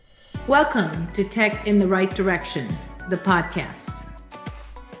Welcome to Tech in the Right Direction, the podcast.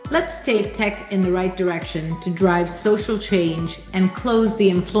 Let's take tech in the right direction to drive social change and close the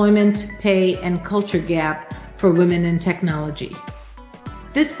employment, pay, and culture gap for women in technology.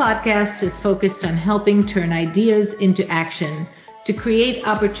 This podcast is focused on helping turn ideas into action to create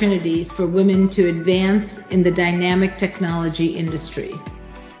opportunities for women to advance in the dynamic technology industry.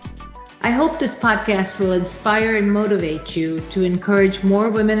 I hope this podcast will inspire and motivate you to encourage more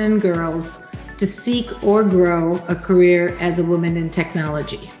women and girls to seek or grow a career as a woman in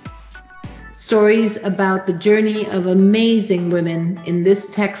technology. Stories about the journey of amazing women in this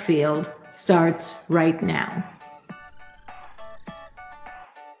tech field starts right now.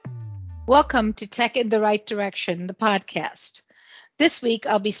 Welcome to Tech in the Right Direction, the podcast. This week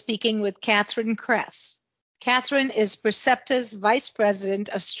I'll be speaking with Catherine Kress. Catherine is Percepta's Vice President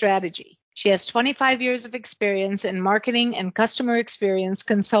of Strategy. She has 25 years of experience in marketing and customer experience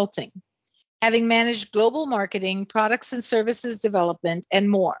consulting, having managed global marketing, products and services development, and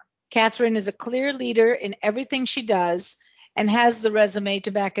more. Catherine is a clear leader in everything she does and has the resume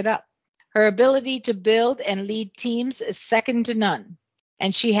to back it up. Her ability to build and lead teams is second to none,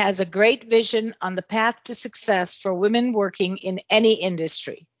 and she has a great vision on the path to success for women working in any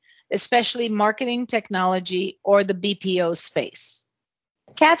industry, especially marketing, technology, or the BPO space.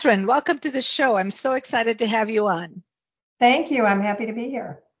 Catherine, welcome to the show. I'm so excited to have you on. Thank you. I'm happy to be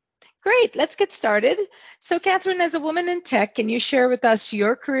here. Great. Let's get started. So, Catherine, as a woman in tech, can you share with us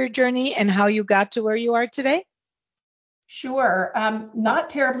your career journey and how you got to where you are today? Sure. Not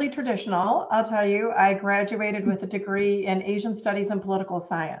terribly traditional, I'll tell you. I graduated with a degree in Asian Studies and Political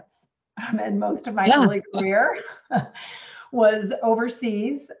Science. And most of my early career was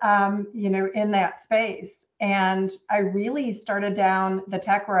overseas, in that space. And I really started down the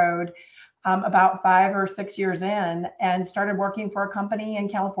tech road about 5 or 6 years in and started working for a company in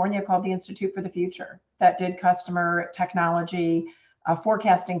California called the Institute for the Future that did customer technology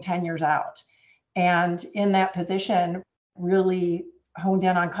forecasting 10 years out. And in that position, really honed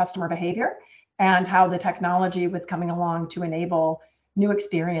in on customer behavior and how the technology was coming along to enable new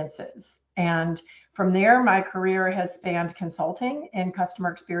experiences. And from there, my career has spanned consulting in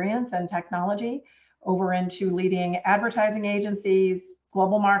customer experience and technology over into leading advertising agencies,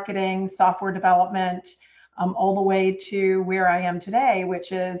 global marketing, software development, all the way to where I am today,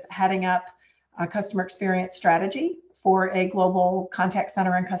 which is heading up a customer experience strategy for a global contact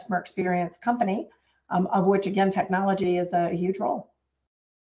center and customer experience company, of which, again, technology is a huge role.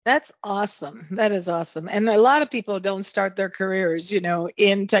 That's awesome. That is awesome. And a lot of people don't start their careers,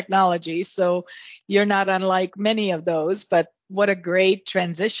 in technology. So you're not unlike many of those, but what a great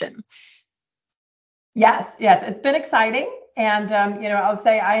transition. Yes, it's been exciting. And, I'll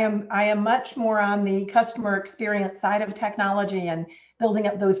say I am much more on the customer experience side of technology and building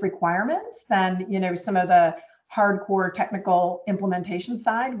up those requirements than, some of the hardcore technical implementation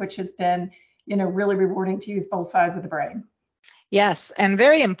side, which has been, really rewarding to use both sides of the brain. Yes, and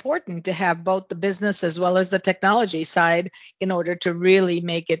very important to have both the business as well as the technology side in order to really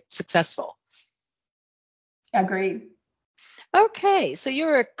make it successful. Agreed. Okay, so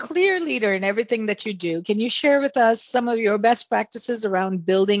you're a clear leader in everything that you do. Can you share with us some of your best practices around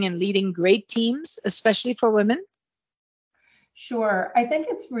building and leading great teams, especially for women? Sure. I think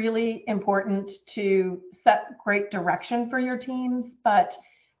it's really important to set great direction for your teams, but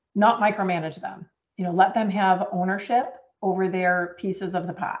not micromanage them. Let them have ownership over their pieces of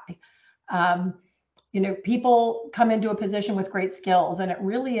the pie. People come into a position with great skills, and it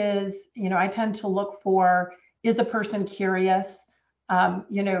really is, I tend to look for, is a person curious?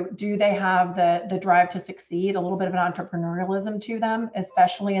 Do they have the drive to succeed? A little bit of an entrepreneurialism to them,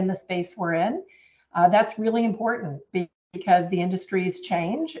 especially in the space we're in. That's really important because the industries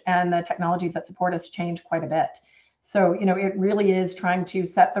change and the technologies that support us change quite a bit. So, it really is trying to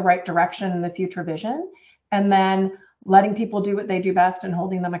set the right direction in the future vision, and then letting people do what they do best and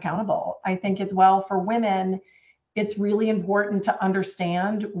holding them accountable. I think as well for women, it's really important to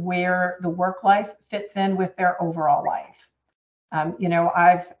understand where the work life fits in with their overall life.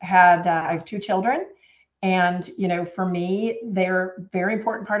 I have 2 children, and, for me, they're a very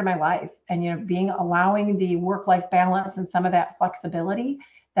important part of my life. And, allowing the work-life balance and some of that flexibility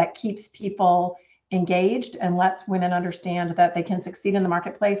that keeps people engaged and lets women understand that they can succeed in the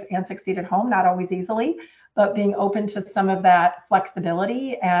marketplace and succeed at home, not always easily, but being open to some of that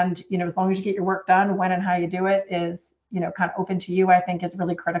flexibility. And, as long as you get your work done, when and how you do it is, kind of open to you, I think is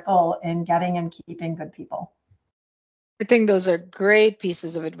really critical in getting and keeping good people. I think those are great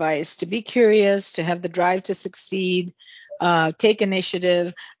pieces of advice, to be curious, to have the drive to succeed, take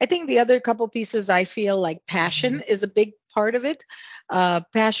initiative. I think the other couple pieces, I feel like passion is a big part of it.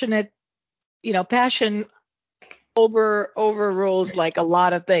 Passionate passion overrules like a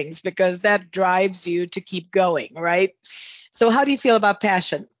lot of things because that drives you to keep going, right? So how do you feel about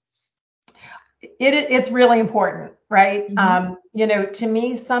passion? It's really important, right? Mm-hmm. To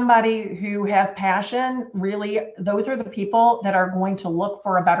me, somebody who has passion, really, those are the people that are going to look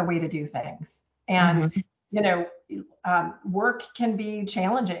for a better way to do things. And, Mm-hmm. you know, work can be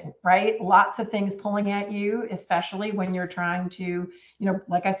challenging, right? Lots of things pulling at you, especially when you're trying to,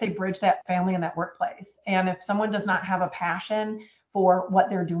 like I say, bridge that family and that workplace. And if someone does not have a passion for what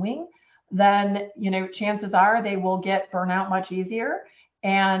they're doing, then, chances are they will get burnout much easier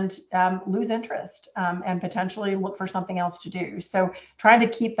and lose interest and potentially look for something else to do. So trying to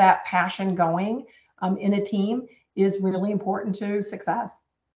keep that passion going in a team is really important to success.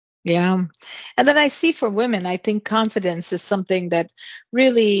 Yeah. And then I see for women, I think confidence is something that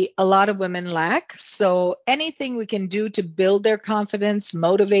really a lot of women lack. So anything we can do to build their confidence,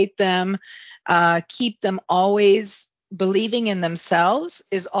 motivate them, keep them always believing in themselves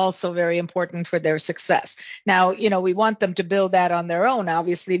is also very important for their success. Now, we want them to build that on their own,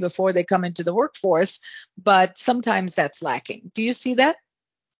 obviously, before they come into the workforce, but sometimes that's lacking. Do you see that?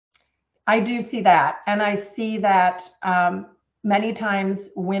 I do see that. And I see that many times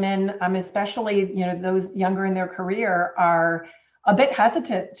women, especially, those younger in their career, are a bit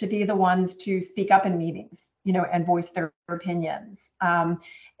hesitant to be the ones to speak up in meetings, and voice their opinions.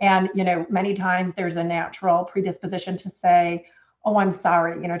 And, many times there's a natural predisposition to say, oh, I'm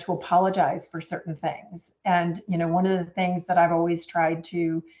sorry, to apologize for certain things. And, one of the things that I've always tried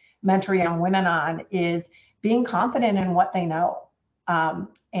to mentor young women on is being confident in what they know.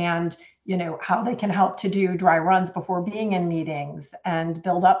 And how they can help to do dry runs before being in meetings and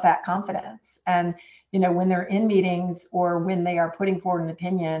build up that confidence. And when they're in meetings or when they are putting forward an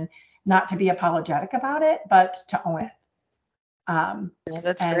opinion, not to be apologetic about it, but to own it. Yeah,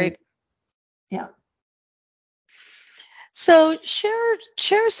 that's And great. yeah. So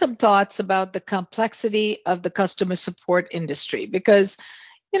share some thoughts about the complexity of the customer support industry because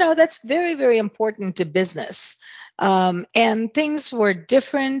that's very, very important to business. And things were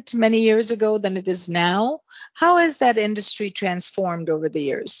different many years ago than it is now. How has that industry transformed over the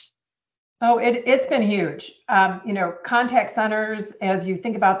years? Oh, it's been huge. Contact centers, as you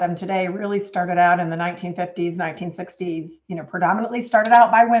think about them today, really started out in the 1950s, 1960s, predominantly started out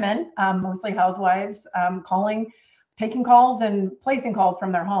by women, mostly housewives, taking calls and placing calls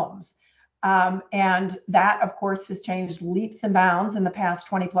from their homes. And that, of course, has changed leaps and bounds in the past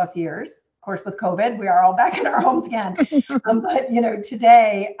 20 plus years. Of course, with COVID, we are all back in our homes again. But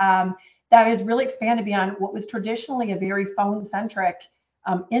today, that has really expanded beyond what was traditionally a very phone-centric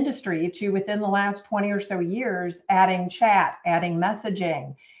industry to within the last 20 or so years, adding chat, adding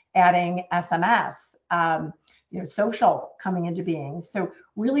messaging, adding SMS, social coming into being. So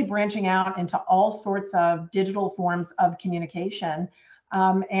really branching out into all sorts of digital forms of communication.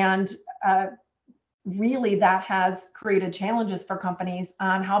 And really that has created challenges for companies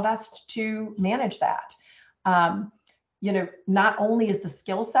on how best to manage that. Not only is the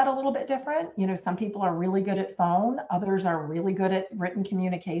skill set a little bit different, some people are really good at phone, others are really good at written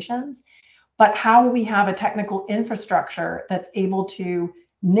communications, but how we have a technical infrastructure that's able to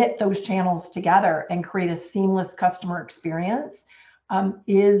knit those channels together and create a seamless customer experience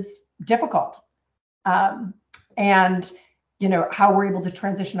is difficult. And how we're able to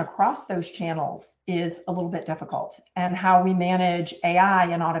transition across those channels is a little bit difficult, and how we manage AI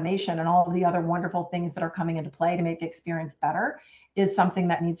and automation and all of the other wonderful things that are coming into play to make the experience better is something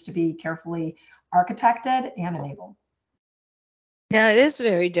that needs to be carefully architected and enabled. Yeah, it is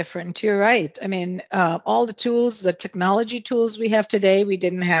very different. You're right. I mean, all the tools, the technology tools we have today, we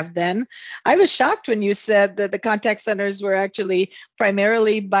didn't have then. I was shocked when you said that the contact centers were actually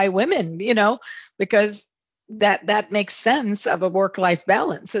primarily by women, because that makes sense of a work-life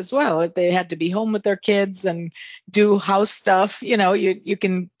balance as well. If they had to be home with their kids and do house stuff, you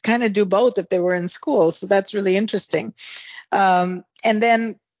can kind of do both if they were in school. So that's really interesting. And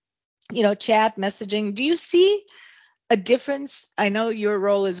then, chat messaging. Do you see a difference? I know your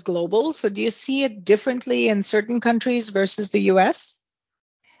role is global, so do you see it differently in certain countries versus the US?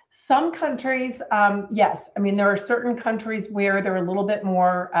 Some countries, yes. I mean, there are certain countries where they're a little bit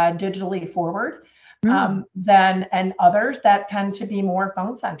more digitally forward Mm. and others that tend to be more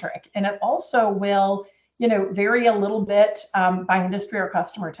phone centric. And it also will, vary a little bit by industry or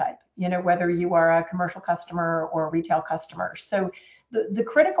customer type, whether you are a commercial customer or a retail customer. So the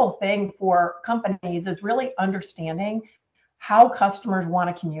critical thing for companies is really understanding how customers want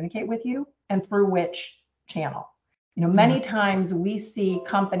to communicate with you and through which channel. Many times we see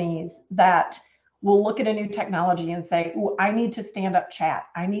companies that will look at a new technology and say, "Ooh, I need to stand up chat.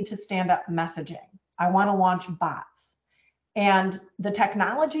 I need to stand up messaging. I want to launch bots." And the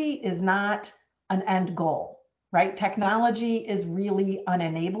technology is not an end goal, right? Technology is really an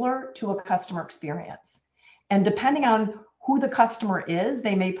enabler to a customer experience. And depending on who the customer is,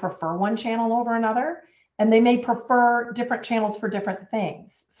 they may prefer one channel over another, and they may prefer different channels for different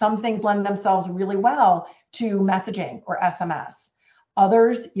things. Some things lend themselves really well to messaging or SMS.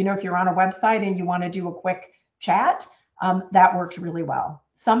 Others, if you're on a website and you want to do a quick chat, that works really well.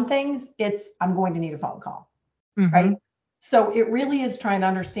 Some things, I'm going to need a phone call, right? So it really is trying to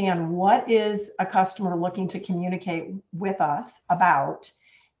understand what is a customer looking to communicate with us about,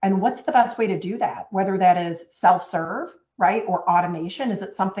 and what's the best way to do that, whether that is self-serve, right, or automation. Is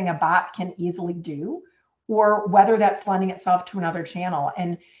it something a bot can easily do, or whether that's lending itself to another channel,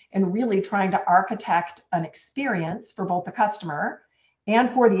 and really trying to architect an experience for both the customer and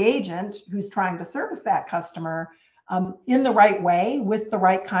for the agent who's trying to service that customer in the right way with the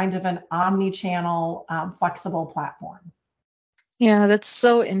right kind of an omni-channel flexible platform. Yeah, that's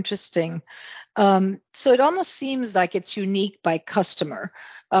so interesting. So it almost seems like it's unique by customer,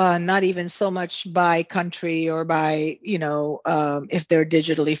 not even so much by country or by, if they're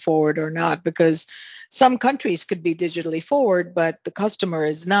digitally forward or not, because some countries could be digitally forward, but the customer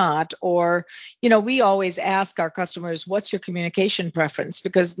is not. Or, we always ask our customers, what's your communication preference?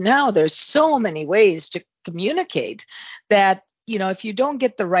 Because now there's so many ways to communicate that, if you don't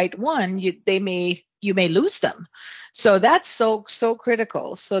get the right one, you may lose them. So that's so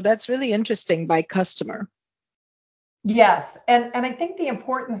critical. So that's really interesting by customer. Yes. And I think the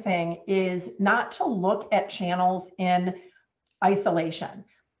important thing is not to look at channels in isolation.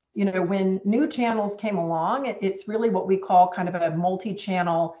 When new channels came along, it's really what we call kind of a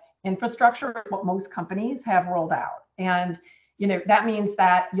multi-channel infrastructure, what most companies have rolled out. And that means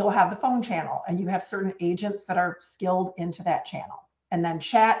that you'll have the phone channel and you have certain agents that are skilled into that channel. And then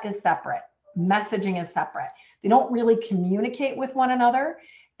chat is separate. Messaging is separate. They don't really communicate with one another,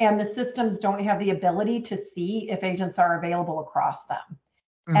 and the systems don't have the ability to see if agents are available across them.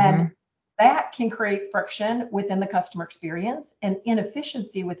 And that can create friction within the customer experience and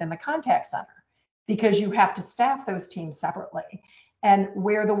inefficiency within the contact center, because you have to staff those teams separately. And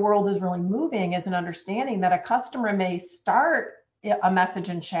where the world is really moving is an understanding that a customer may start a message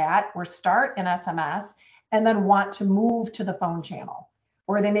in chat or start an SMS and then want to move to the phone channel.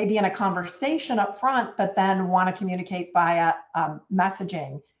 Or they may be in a conversation up front, but then want to communicate via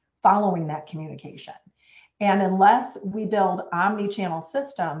messaging following that communication. And unless we build omni-channel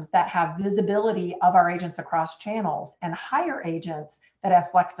systems that have visibility of our agents across channels and hire agents that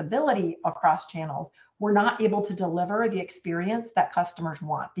have flexibility across channels, we're not able to deliver the experience that customers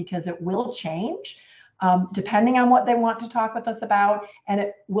want, because it will change depending on what they want to talk with us about, and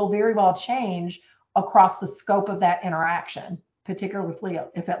it will very well change across the scope of that interaction, particularly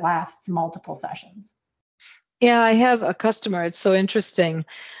if it lasts multiple sessions. Yeah, I have a customer, it's so interesting,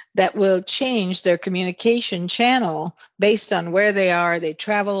 that will change their communication channel based on where they are. They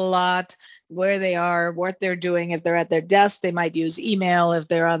travel a lot, where they are, what they're doing. If they're at their desk, they might use email. If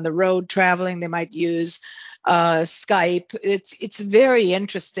they're on the road traveling, they might use Skype. It's very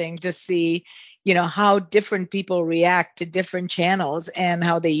interesting to see, how different people react to different channels and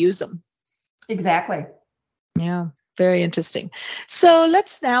how they use them. Exactly. Yeah. Very interesting. So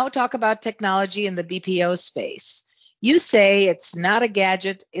let's now talk about technology in the BPO space. You say it's not a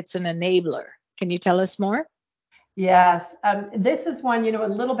gadget, it's an enabler. Can you tell us more? Yes. This is one, a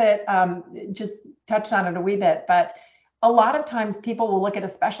little bit, just touched on it a wee bit, but a lot of times people will look at,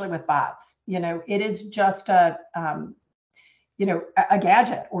 especially with bots, it is just a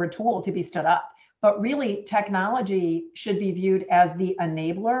gadget or a tool to be stood up. But really, technology should be viewed as the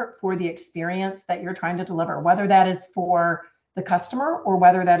enabler for the experience that you're trying to deliver, whether that is for the customer or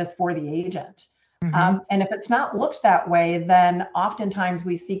whether that is for the agent. And if it's not looked that way, then oftentimes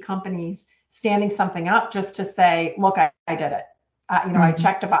we see companies standing something up just to say, look, I did it. I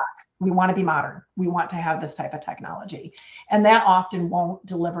checked a box. We want to be modern. We want to have this type of technology. And that often won't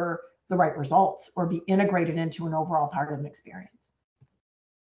deliver the right results or be integrated into an overall part of an experience.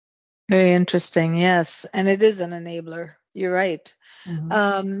 Very interesting. Yes. And it is an enabler. You're right.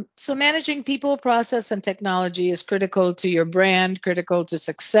 So managing people, process, and technology is critical to your brand, critical to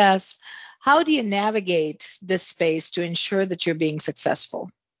success. How do you navigate this space to ensure that you're being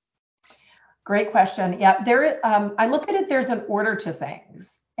successful? Great question. Yeah, I look at it, there's an order to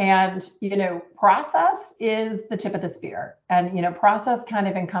things. And, process is the tip of the spear. And, process kind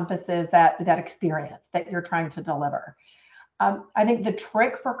of encompasses that experience that you're trying to deliver. I think the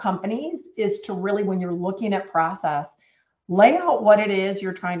trick for companies is to really, when you're looking at process, lay out what it is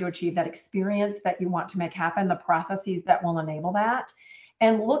you're trying to achieve, that experience that you want to make happen, the processes that will enable that,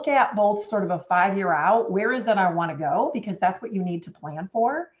 and look at both sort of a 5-year out, where is it I want to go, because that's what you need to plan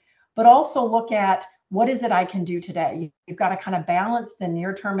for, but also look at what is it I can do today. You've got to kind of balance the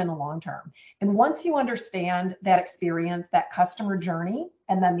near term and the long term. And once you understand that experience, that customer journey,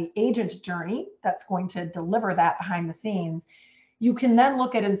 and then the agent journey that's going to deliver that behind the scenes, you can then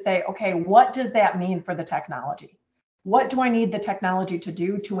look at it and say, okay, what does that mean for the technology? What do I need the technology to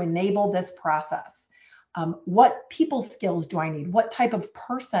do to enable this process? What people skills do I need? What type of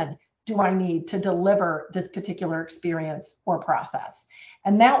person do I need to deliver this particular experience or process?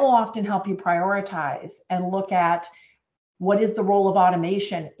 And that will often help you prioritize and look at what is the role of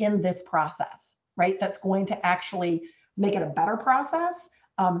automation in this process, right? That's going to actually make it a better process,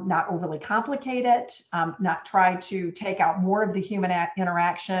 not overly complicate it, not try to take out more of the human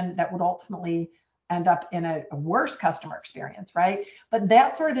interaction that would ultimately end up in a worse customer experience, right? But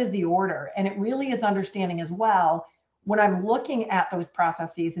that sort of is the order. And it really is understanding as well, when I'm looking at those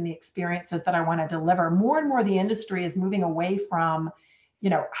processes and the experiences that I want to deliver, more and more the industry is moving away from,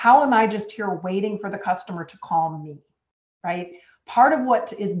 how am I just here waiting for the customer to call me, right? Part of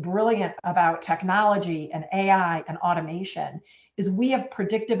what is brilliant about technology and AI and automation is we have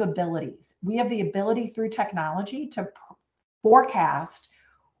predictive abilities. We have the ability through technology to forecast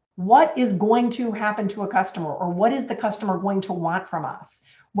what is going to happen to a customer, or what is the customer going to want from us,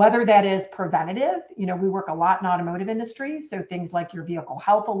 whether that is preventative. We work a lot in automotive industry, so things like your vehicle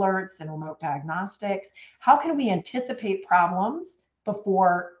health alerts and remote diagnostics. How can we anticipate problems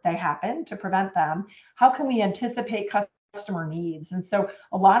before they happen to prevent them? How can we anticipate customer needs? And so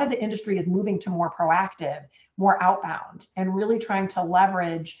a lot of the industry is moving to more proactive, more outbound, and really trying to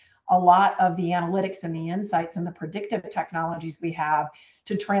leverage a lot of the analytics and the insights and the predictive technologies we have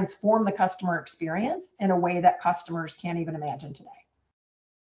to transform the customer experience in a way that customers can't even imagine today.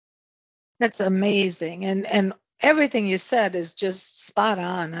 That's amazing. And everything you said is just spot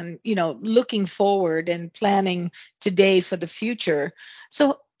on, and looking forward and planning today for the future.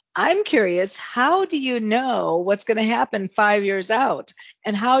 So I'm curious, how do you know what's going to happen 5 years out,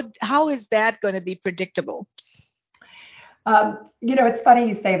 and how is that going to be predictable? It's funny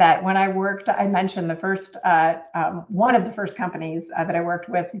you say that. When I worked, I mentioned the first, one of the first companies that I worked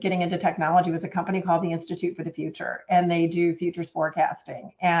with getting into technology was a company called the Institute for the Future, and they do futures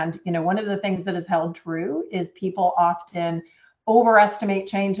forecasting. And, one of the things that is held true is people often overestimate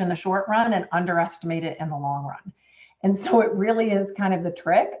change in the short run and underestimate it in the long run. And so it really is kind of the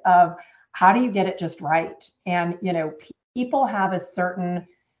trick of how do you get it just right? And, people have a certain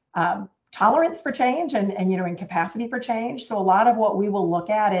tolerance for change and capacity for change. So a lot of what we will look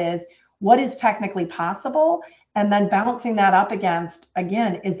at is what is technically possible, and then balancing that up against,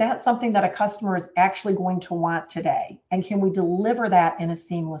 again, is that something that a customer is actually going to want today? And can we deliver that in a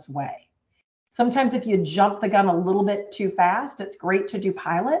seamless way? Sometimes if you jump the gun a little bit too fast, it's great to do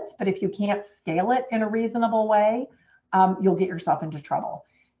pilots, but if you can't scale it in a reasonable way, you'll get yourself into trouble.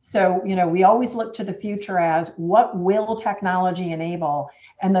 So, we always look to the future as what will technology enable,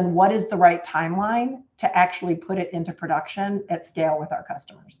 and then what is the right timeline to actually put it into production at scale with our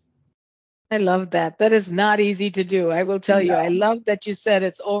customers. I love that. That is not easy to do. I will tell you, I love that you said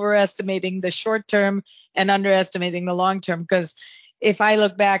it's overestimating the short term and underestimating the long term, because if I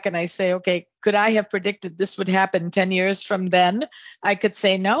look back and I say, okay, could I have predicted this would happen 10 years from then? I could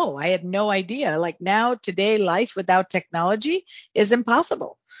say, no, I had no idea. Like now, today, life without technology is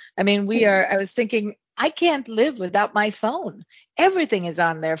impossible. I mean, I was thinking, I can't live without my phone. Everything is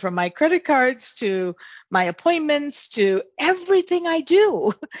on there, from my credit cards to my appointments to everything I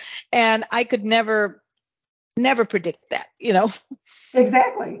do. And I could never predict that,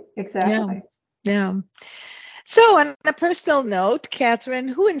 Exactly. Yeah. So on a personal note, Catherine,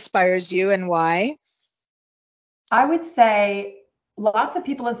 who inspires you and why? I would say lots of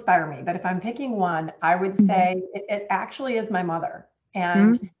people inspire me, but if I'm picking one, I would say it actually is my mother.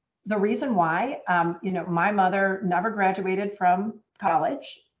 And the reason why, my mother never graduated from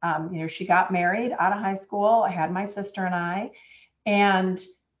college. She got married out of high school. I had my sister and I, and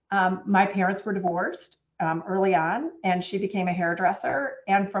my parents were divorced early on, and she became a hairdresser.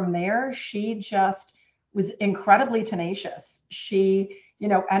 And from there, she just was incredibly tenacious. She,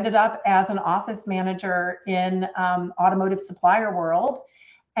 ended up as an office manager in automotive supplier world,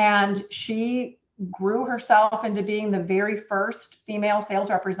 and she grew herself into being the very first female sales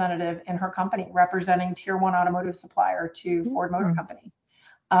representative in her company, representing tier one automotive supplier to Ford Motor Company.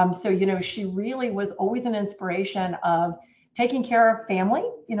 So, she really was always an inspiration of taking care of family,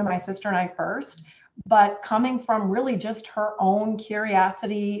 my sister and I first, but coming from really just her own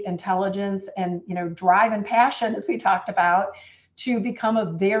curiosity, intelligence, and drive and passion, as we talked about, to become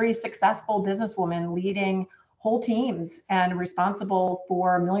a very successful businesswoman leading whole teams and responsible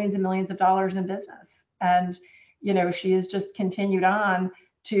for millions and millions of dollars in business. And she has just continued on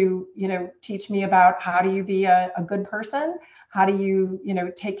to teach me about how do you be a good person, how do you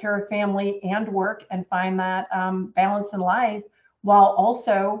take care of family and work and find that balance in life, while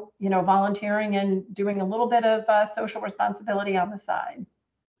also volunteering and doing a little bit of social responsibility on the side.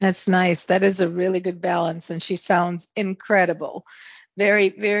 That's nice. That is a really good balance, and she sounds incredible. Very,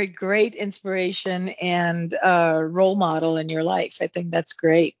 very great inspiration and role model in your life. I think that's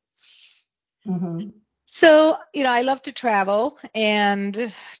great. Mm-hmm. So, I love to travel,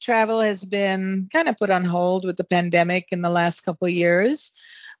 and travel has been kind of put on hold with the pandemic in the last couple of years.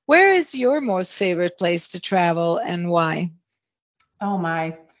 Where is your most favorite place to travel and why? Oh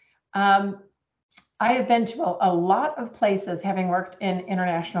my. I have been to a lot of places having worked in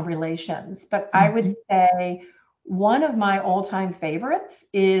international relations, but I would say one of my all-time favorites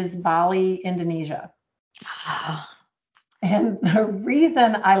is Bali, Indonesia. And the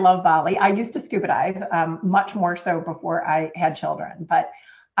reason I love Bali, I used to scuba dive much more so before I had children, but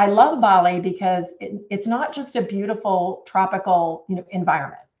I love Bali because it's not just a beautiful tropical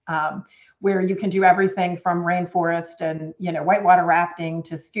environment where you can do everything from rainforest and whitewater rafting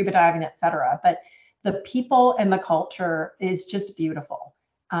to scuba diving, etc. But the people and the culture is just beautiful.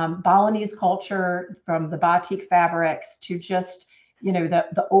 Balinese culture, from the batik fabrics to just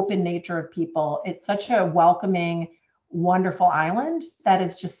the open nature of people. It's such a welcoming, wonderful island that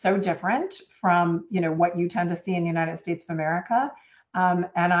is just so different from what you tend to see in the United States of America.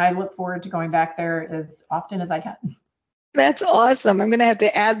 And I look forward to going back there as often as I can. That's awesome. I'm going to have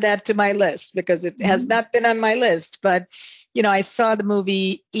to add that to my list because it has not been on my list. But, I saw the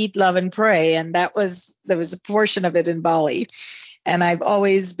movie Eat, Love, and Pray, and there was a portion of it in Bali. And I've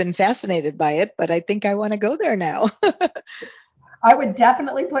always been fascinated by it, but I think I want to go there now. I would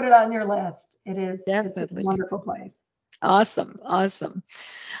definitely put it on your list. It's a wonderful place. Awesome.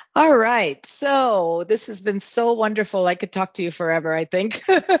 All right. So this has been so wonderful. I could talk to you forever, I think.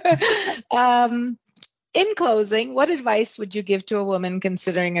 In closing, what advice would you give to a woman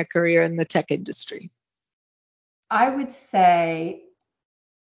considering a career in the tech industry? I would say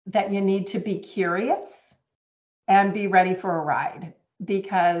that you need to be curious and be ready for a ride,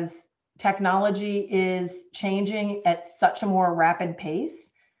 because technology is changing at such a more rapid pace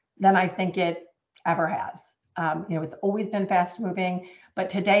than I think it ever has. It's always been fast moving, but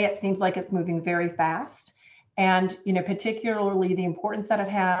today it seems like it's moving very fast. And, particularly the importance that it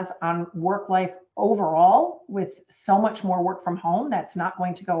has on work life overall, with so much more work from home that's not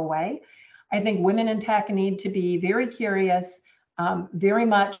going to go away. I think women in tech need to be very curious, very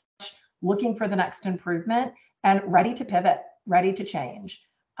much looking for the next improvement and ready to pivot, ready to change.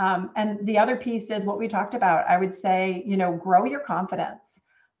 And the other piece is what we talked about. I would say, grow your confidence.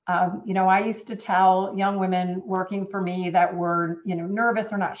 I used to tell young women working for me that were,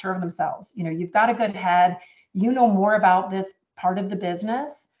 nervous or not sure of themselves, you've got a good head, more about this part of the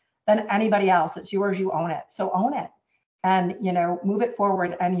business than anybody else. It's yours, you own it. So own it and, move it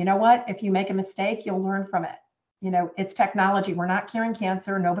forward. And you know what? If you make a mistake, you'll learn from it. It's technology. We're not curing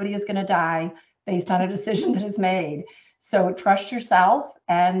cancer. Nobody is going to die based on a decision that is made. So trust yourself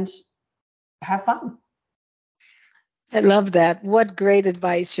and have fun. I love that. What great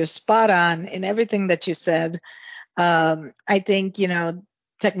advice. You're spot on in everything that you said. I think,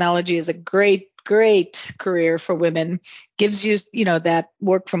 technology is a great career for women, gives you, that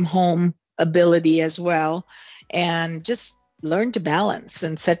work from home ability as well. And just learn to balance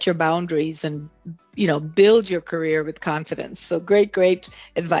and set your boundaries and, build your career with confidence. So great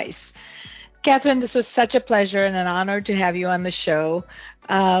advice. Catherine, this was such a pleasure and an honor to have you on the show.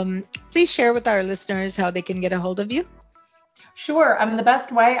 Please share with our listeners how they can get a hold of you. Sure. The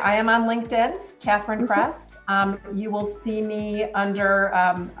best way, I am on LinkedIn, Catherine Kress. You will see me under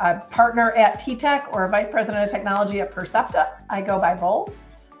a partner at T-Tech or a vice president of technology at Percepta. I go by both.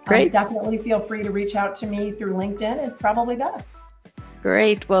 Great. Definitely feel free to reach out to me through LinkedIn. It's probably best.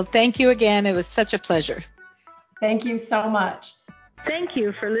 Great. Well, thank you again. It was such a pleasure. Thank you so much. Thank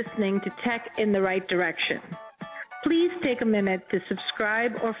you for listening to Tech in the Right Direction. Please take a minute to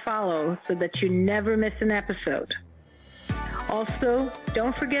subscribe or follow so that you never miss an episode. Also,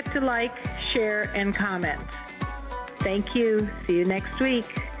 don't forget to like, share, and comment. Thank you. See you next week.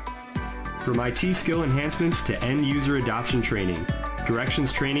 From IT skill enhancements to end user adoption training,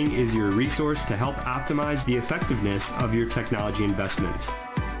 Directions Training is your resource to help optimize the effectiveness of your technology investments.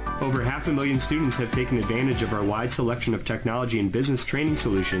 Over 500,000 students have taken advantage of our wide selection of technology and business training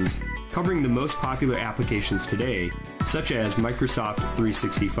solutions covering the most popular applications today, such as Microsoft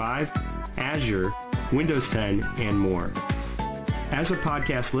 365, Azure, Windows 10, and more. As a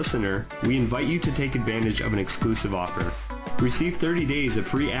podcast listener, we invite you to take advantage of an exclusive offer. Receive 30 days of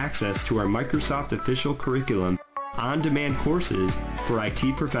free access to our Microsoft official curriculum on-demand courses for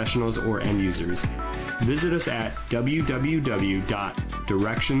IT professionals or end users. Visit us at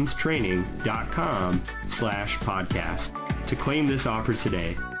www.directionstraining.com/podcast to claim this offer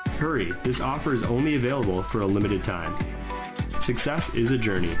today. Hurry, this offer is only available for a limited time. Success is a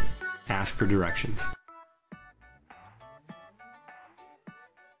journey. Ask for directions.